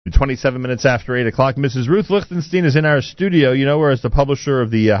27 minutes after 8 o'clock. Mrs. Ruth Lichtenstein is in our studio. You know her as the publisher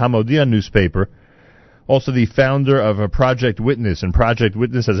of the Hamodiah newspaper, also the founder of Project Witness, and Project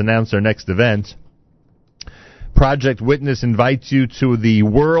Witness has announced their next event. Project Witness invites you to the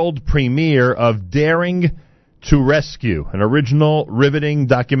world premiere of Daring to Rescue, an original, riveting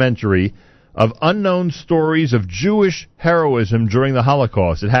documentary of unknown stories of Jewish heroism during the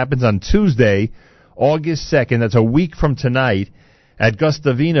Holocaust. It happens on Tuesday, August 2nd. That's a week from tonight at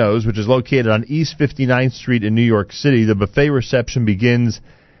Gustavino's, which is located on East 59th Street in New York City. The buffet reception begins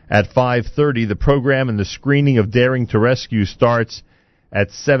at 5:30. The program and the screening of Daring to Rescue starts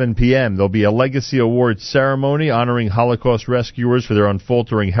at 7 p.m. There'll be a Legacy Awards ceremony honoring Holocaust rescuers for their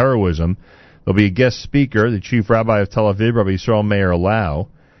unfaltering heroism. There'll be a guest speaker, the Chief Rabbi of Tel Aviv, Rabbi Yisrael Meir Lau.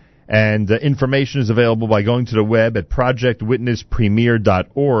 And information is available by going to the web at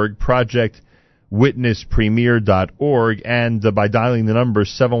projectwitnesspremiere.org, projectwitnesspremiere.org, and by dialing the number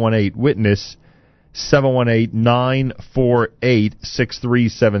 718-WITNESS,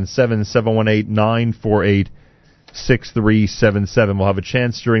 718-948-6377, 718-948-6377. We'll have a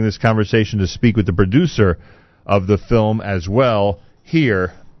chance during this conversation to speak with the producer of the film as well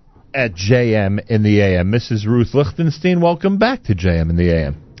here at JM in the AM. Mrs. Ruth Lichtenstein, welcome back to JM in the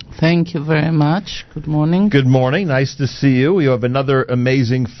AM. Thank you very much. Good morning. Good morning. Nice to see you. You have another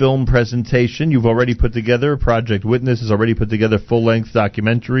amazing film presentation. You've already put together, Project Witness has already put together full-length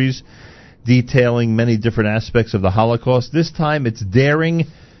documentaries detailing many different aspects of the Holocaust. This time it's Daring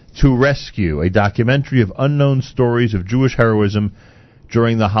to Rescue, a documentary of unknown stories of Jewish heroism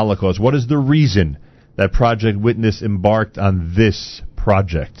during the Holocaust. What is the reason that Project Witness embarked on this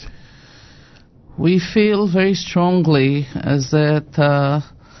project? We feel very strongly as that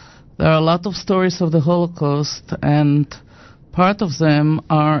there are a lot of stories of the Holocaust, and part of them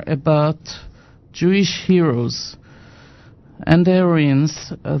are about Jewish heroes and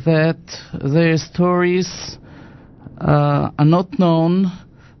heroines, that their stories are not known,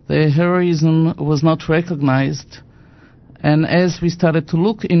 their heroism was not recognized. And as we started to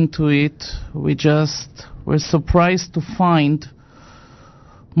look into it, we just were surprised to find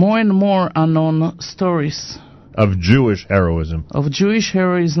more and more unknown stories. Of Jewish heroism. Of Jewish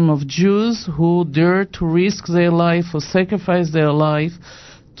heroism, of Jews who dare to risk their life or sacrifice their life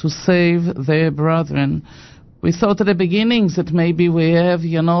to save their brethren. We thought at the beginnings that maybe we have,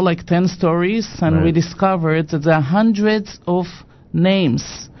 like 10 stories, and right. We discovered that there are hundreds of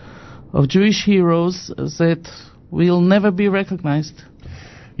names of Jewish heroes that will never be recognized.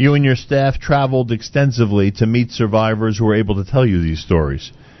 You and your staff traveled extensively to meet survivors who were able to tell you these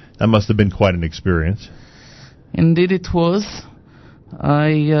stories. That must have been quite an experience. Indeed it was.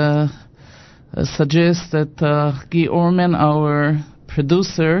 I suggest that Guy Orman, our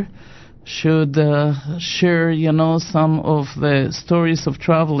producer, should share, some of the stories of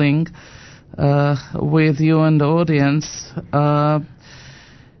traveling with you and the audience.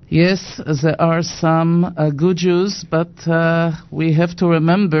 Yes, there are some good Jews, but we have to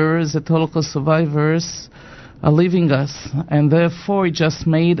remember that Holocaust survivors are leaving us, and therefore it just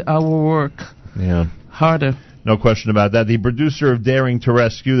made our work harder. No question about that. The producer of Daring to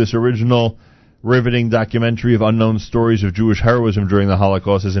Rescue, this original riveting documentary of unknown stories of Jewish heroism during the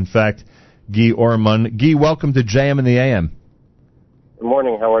Holocaust, is in fact Guy Orman. Guy, welcome to JM in the AM. Good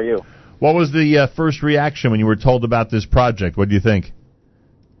morning. How are you? What was the first reaction when you were told about this project? What do you think?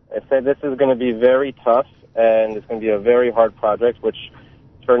 I said this is going to be very tough, and it's going to be a very hard project, which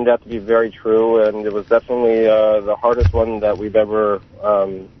turned out to be very true, and it was definitely the hardest one that we've ever,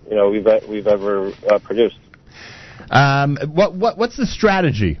 produced. What's the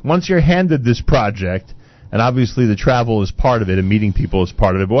strategy once you're handed this project? And obviously the travel is part of it, and meeting people is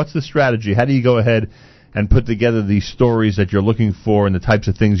part of it. But what's the strategy? How do you go ahead and put together these stories that you're looking for and the types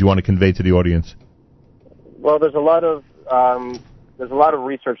of things you want to convey to the audience? Well, there's a lot of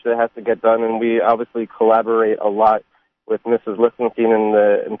research that has to get done, and we obviously collaborate a lot with Mrs. Lichtenstein and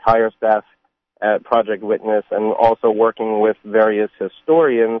the entire staff at Project Witness, and also working with various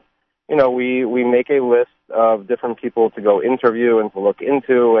historians. We make a list of different people to go interview and to look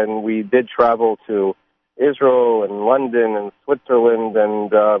into, and we did travel to Israel and London and Switzerland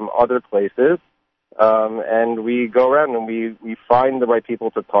and other places. And we go around and we find the right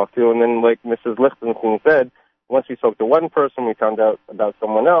people to talk to. And then, like Mrs. Lichtenstein said, once we spoke to one person, we found out about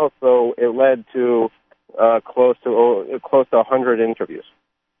someone else. So it led to close to 100 interviews.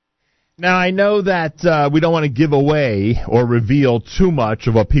 Now, I know that we don't want to give away or reveal too much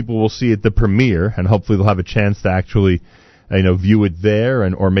of what people will see at the premiere, and hopefully they'll have a chance to actually, view it there,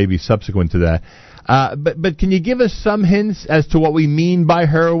 or maybe subsequent to that. But can you give us some hints as to what we mean by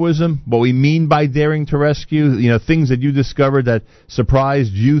heroism, what we mean by daring to rescue, things that you discovered that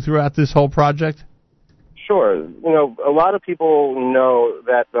surprised you throughout this whole project? Sure. A lot of people know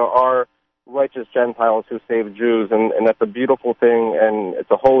that there are righteous Gentiles who save Jews, and that's a beautiful thing, and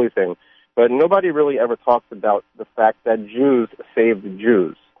it's a holy thing. But nobody really ever talks about the fact that Jews saved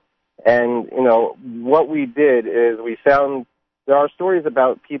Jews. And, what we did is we found there are stories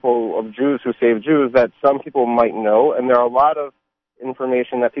about people of Jews who saved Jews that some people might know, and there are a lot of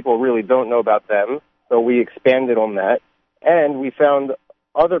information that people really don't know about them, so we expanded on that. And we found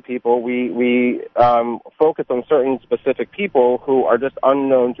other people, we focused on certain specific people who are just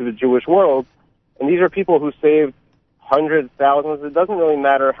unknown to the Jewish world, and these are people who saved hundreds, thousands. It doesn't really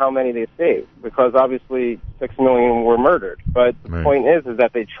matter how many they saved, because obviously 6 million were murdered. But the point is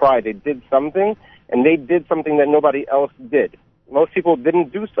that they tried. They did something, and they did something that nobody else did. Most people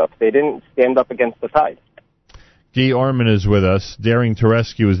didn't do stuff. They didn't stand up against the tide. Guy Orman is with us. Daring to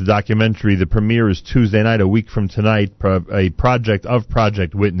Rescue is the documentary. The premiere is Tuesday night, a week from tonight, a project of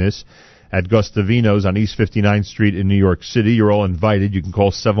Project Witness at Gustavino's on East 59th Street in New York City. You're all invited. You can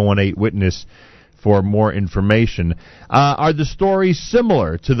call 718-WITNESS for more information. Are the stories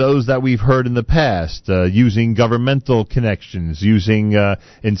similar to those that we've heard in the past, using governmental connections, using,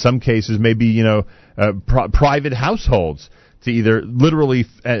 in some cases, maybe, private households to either literally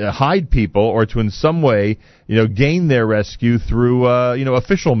hide people or to in some way, gain their rescue through,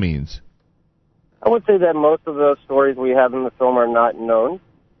 official means? I would say that most of the stories we have in the film are not known.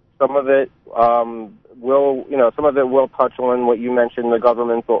 Some of it will touch on what you mentioned, the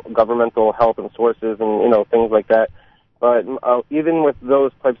governmental help and sources and, things like that. But even with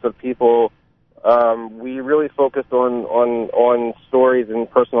those types of people, we really focused on stories and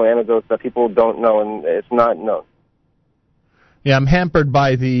personal anecdotes that people don't know, and it's not known. Yeah, I'm hampered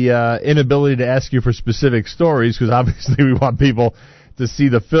by the inability to ask you for specific stories, because obviously we want people to see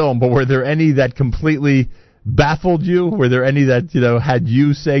the film, but were there any that completely baffled you? Were there any that, had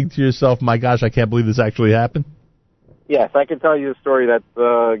you saying to yourself, my gosh, I can't believe this actually happened? Yes, I can tell you a story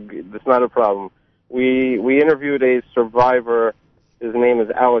that's not a problem. We interviewed a survivor. His name is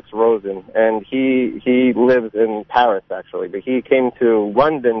Alex Rosen, and he lives in Paris, actually, but he came to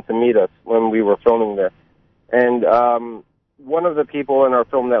London to meet us when we were filming there. And one of the people in our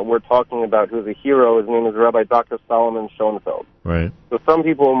film that we're talking about who's a hero, his name is Rabbi Dr. Solomon Schoenfeld. Right. So some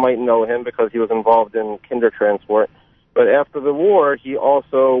people might know him because he was involved in kinder transport. But after the war, he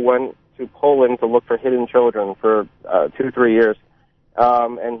also went to Poland to look for hidden children for 2-3 years.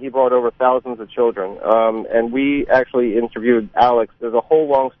 And he brought over thousands of children. And we actually interviewed Alex. There's a whole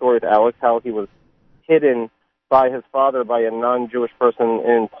long story to Alex, how he was hidden by his father, by a non-Jewish person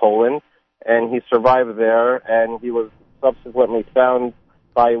in Poland. And he survived there, and he was subsequently found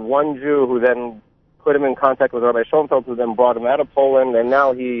by one Jew who then put him in contact with Rabbi Schoenfeld, who then brought him out of Poland, and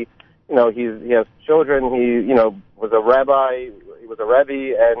now he has children. He, was a rabbi, he was a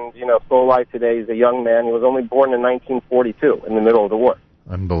rebbe, and, still alive today. He's a young man. He was only born in 1942, in the middle of the war.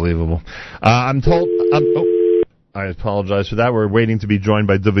 Unbelievable. I'm told, I apologize for that. We're waiting to be joined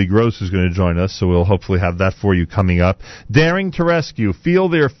by Dovi Gross, who's going to join us, so we'll hopefully have that for you coming up. Daring to Rescue. Feel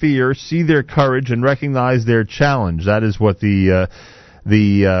their fear, see their courage, and recognize their challenge. That is what the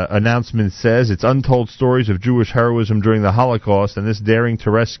announcement says. It's untold stories of Jewish heroism during the Holocaust, and this Daring to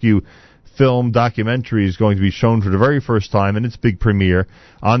Rescue film documentary is going to be shown for the very first time in its big premiere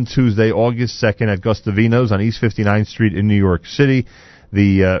on Tuesday, August 2nd at Gustavino's on East 59th Street in New York City.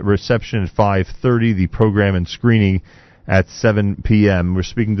 The reception at 5:30, the program and screening at 7 p.m. We're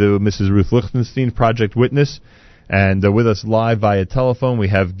speaking to Mrs. Ruth Lichtenstein, Project Witness, and with us live via telephone we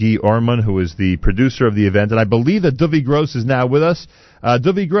have Guy Orman, who is the producer of the event, and I believe that Dovi Gross is now with us.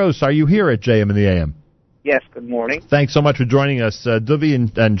 Dovi Gross, are you here at JM in the AM? Yes, good morning. Thanks so much for joining us. Dovi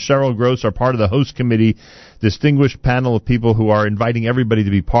and Cheryl Gross are part of the host committee, distinguished panel of people who are inviting everybody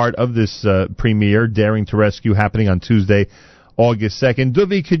to be part of this premiere, Daring to Rescue, happening on Tuesday, August 2nd.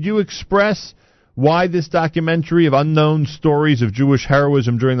 Dovi, could you express why this documentary of unknown stories of Jewish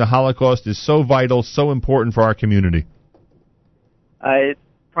heroism during the Holocaust is so vital, so important for our community?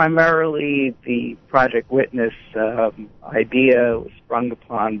 Primarily, the Project Witness idea was sprung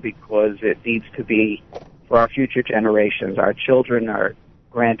upon because it needs to be for our future generations, our children, our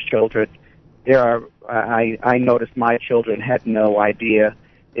grandchildren. I noticed my children had no idea.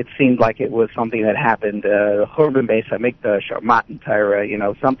 It seemed like it was something that happened, Churban Beis Hamikdash or Matan Torah,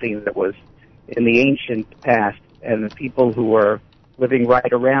 something that was in the ancient past, and the people who were living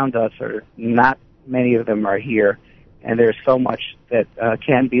right around us are not many of them are here, and there's so much that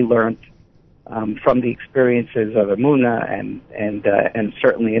can be learned from the experiences of Emunah and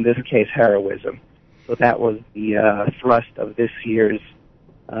certainly in this case heroism. So that was the thrust of this year's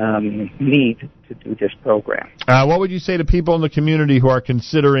need to do this program. What would you say to people in the community who are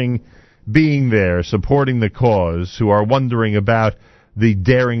considering being there, supporting the cause, who are wondering about the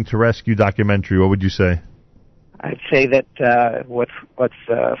Daring to Rescue documentary? What would you say? I'd say that what's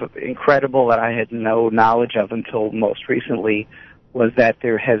incredible that I had no knowledge of until most recently was that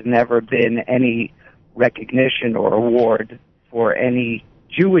there has never been any recognition or award for any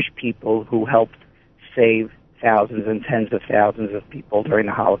Jewish people who helped save thousands and tens of thousands of people during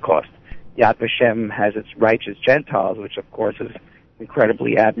the Holocaust. Yad Vashem has its Righteous Gentiles, which of course is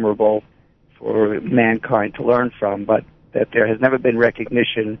incredibly admirable for mankind to learn from, but that there has never been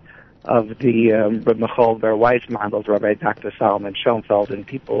recognition of the Reb Michal Ber Weizmann, Rabbi Dr. Solomon Schoenfeld, and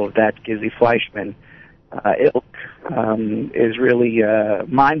people of that Gizzi Fleischman ilk is really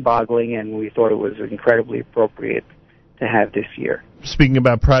mind-boggling, and we thought it was incredibly appropriate to have this year. Speaking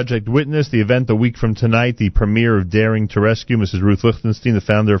about Project Witness, the event a week from tonight, the premiere of Daring to Rescue, Mrs. Ruth Lichtenstein, the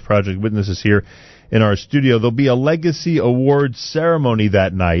founder of Project Witness, is here in our studio. There'll be a Legacy Awards ceremony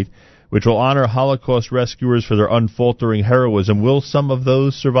that night, which will honor Holocaust rescuers for their unfaltering heroism. Will some of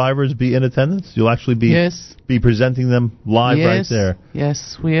those survivors be in attendance? You'll actually be presenting them live right there.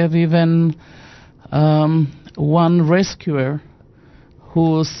 Yes, we have even one rescuer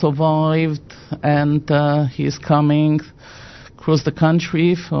who survived, and he's coming across the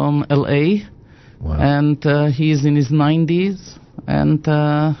country from L.A., Wow. and he's in his 90s, and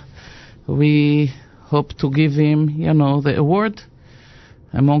we hope to give him, the award,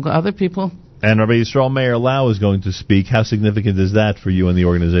 among other people. And Rabbi Yisrael Meir Lau is going to speak. How significant is that for you and the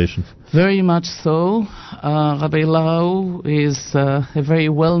organization? Very much so. Rabbi Lau is a very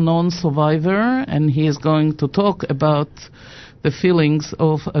well-known survivor, and he is going to talk about the feelings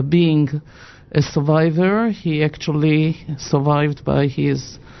of being a survivor. He actually survived by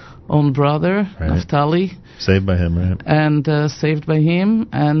his own brother, right. Naftali. Saved by him, right? And saved by him.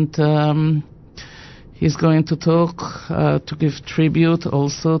 And he's going to talk, to give tribute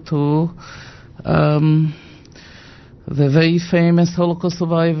also to the very famous Holocaust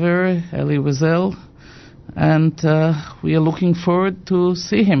survivor, Elie Wiesel. And we are looking forward to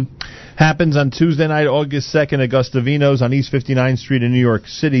see him. Happens on Tuesday night, August 2nd at Gustavino's on East 59th Street in New York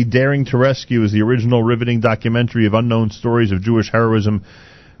City. Daring to Rescue is the original riveting documentary of unknown stories of Jewish heroism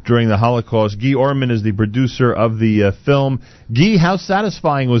during the Holocaust. Guy Orman is the producer of the film. Guy, how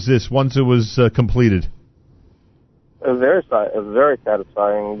satisfying was this once it was completed? It was very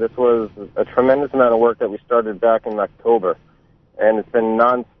satisfying. This was a tremendous amount of work that we started back in October, and it's been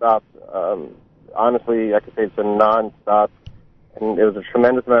nonstop. Honestly, I could say it's been nonstop, and it was a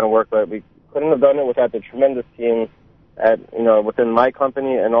tremendous amount of work. But we couldn't have done it without the tremendous team within my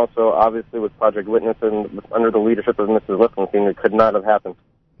company, and also obviously with Project Witness and under the leadership of Mrs. Lichtenstein. It could not have happened.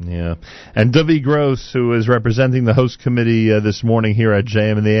 Yeah, and Davi Gross, who is representing the host committee this morning here at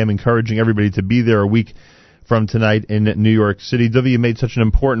JM and the AM, encouraging everybody to be there a week from tonight in New York City. Davi, you made such an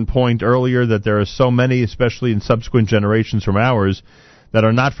important point earlier that there are so many, especially in subsequent generations from ours, that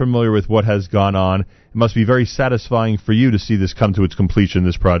are not familiar with what has gone on. It must be very satisfying for you to see this come to its completion,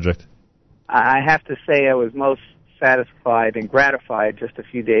 this project. I have to say I was most satisfied and gratified just a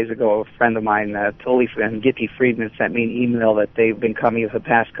few days ago. A friend of mine, Tully and Gitti Friedman, sent me an email that they've been coming for the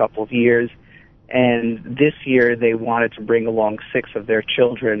past couple of years, and this year they wanted to bring along 6 of their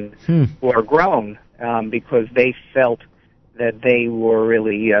children who are grown because they felt that they were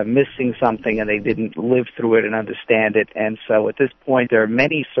really missing something and they didn't live through it and understand it. And so at this point there are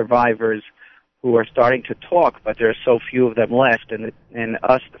many survivors who are starting to talk, but there are so few of them left, and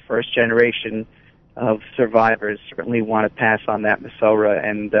us, the first generation of survivors, certainly want to pass on that Masorah,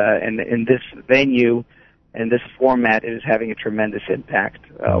 and in this venue and this format, it is having a tremendous impact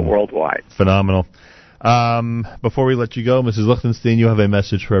worldwide. Phenomenal. Before we let you go, Mrs. Lichtenstein, you have a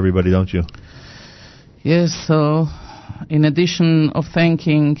message for everybody, don't you? Yes, so in addition of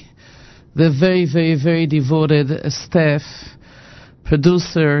thanking the very, very, very devoted staff,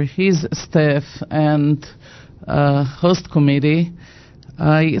 producer, his staff, and host committee,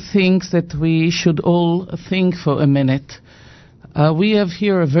 I think that we should all think for a minute. We have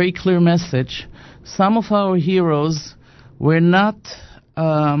here a very clear message. Some of our heroes were not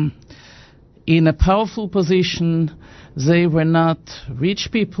in a powerful position. They were not rich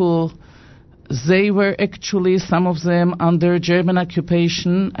people. They were actually, some of them, under German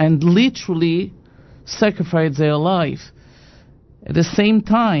occupation and literally sacrificed their life. At the same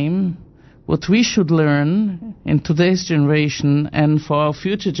time, what we should learn in today's generation and for our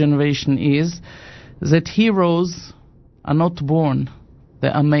future generation is that heroes are not born. they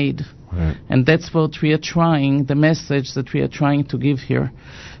are made. Right. And that's what we are trying, the message that we are trying to give here.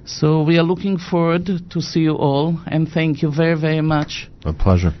 So we are looking forward to see you all, and thank you very, very much. A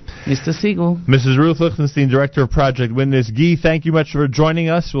pleasure. Mr. Siegel. Mrs. Ruth Lichtenstein, Director of Project Witness. Guy, thank you much for joining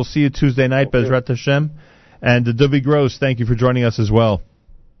us. We'll see you Tuesday night, Bezrat Hashem. And Dovi Gross, thank you for joining us as well.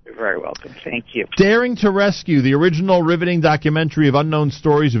 You're very welcome. Thank you. Daring to Rescue, the original riveting documentary of unknown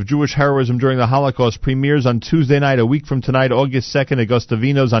stories of Jewish heroism during the Holocaust, premieres on Tuesday night, a week from tonight, August 2nd, at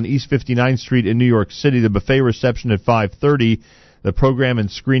Gustavino's on East 59th Street in New York City. The buffet reception at 5:30. The program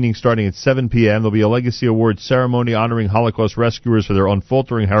and screening starting at 7 p.m. There'll be a Legacy Awards ceremony honoring Holocaust rescuers for their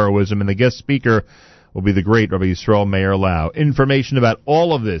unfaltering heroism, and the guest speaker will be the great Rabbi Yisrael Meir Lau. Information about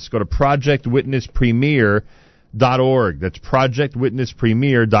all of this, go to ProjectWitnessPremiere.org. That's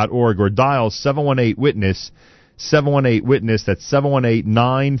ProjectWitnessPremiere.org, or dial 718-WITNESS, 718-WITNESS, that's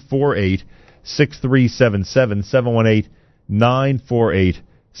 718-948-6377,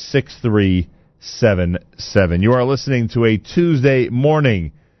 718-948-6377. You are listening to a Tuesday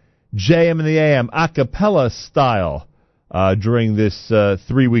morning JM in the AM a cappella style during this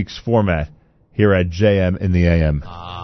 3 weeks format here at JM in the AM.